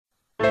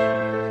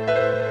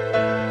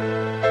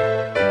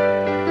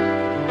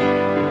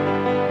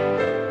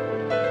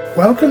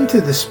Welcome to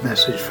this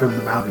message from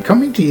the mountain,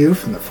 coming to you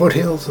from the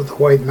foothills of the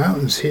White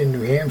Mountains here in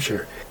New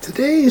Hampshire.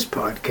 Today's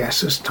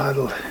podcast is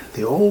titled,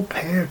 The Old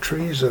Pear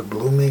Trees Are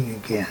Blooming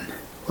Again.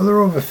 Well, they're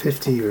over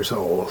 50 years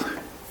old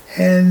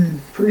and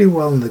pretty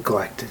well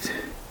neglected.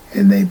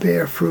 And they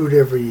bear fruit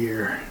every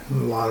year, a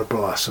lot of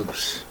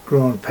blossoms,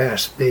 growing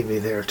past maybe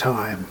their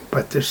time.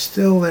 But they're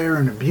still there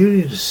and a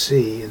beauty to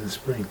see in the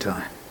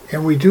springtime.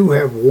 And we do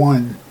have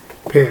one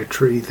pear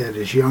tree that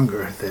is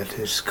younger that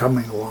is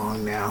coming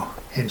along now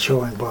and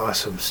showing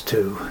blossoms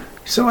too.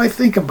 So I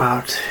think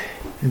about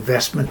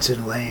investments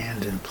in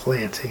land and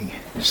planting.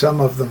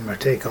 Some of them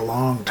take a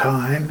long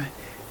time.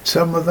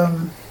 Some of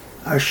them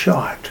are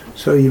short.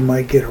 So you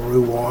might get a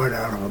reward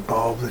out of a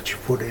bulb that you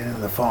put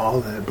in the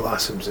fall and it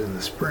blossoms in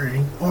the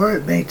spring. Or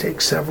it may take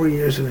several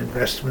years of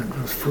investment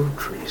with fruit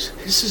trees.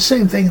 It's the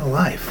same thing in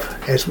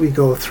life. As we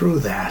go through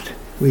that,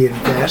 we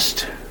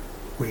invest.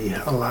 We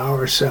allow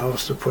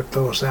ourselves to put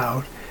those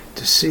out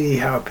to see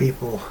how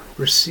people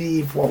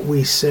receive what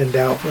we send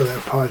out with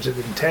our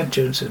positive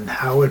intentions and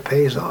how it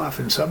pays off.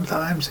 And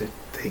sometimes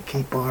they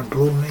keep on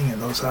blooming,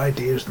 and those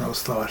ideas and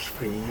those thoughts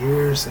for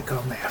years that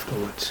come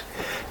afterwards.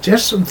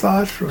 Just some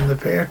thoughts from the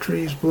pear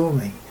trees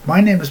blooming.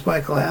 My name is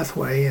Michael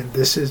Hathaway, and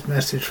this is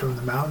Message from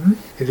the Mountain.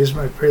 It is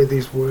my prayer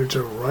these words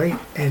are right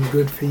and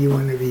good for you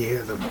whenever you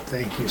hear them.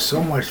 Thank you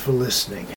so much for listening.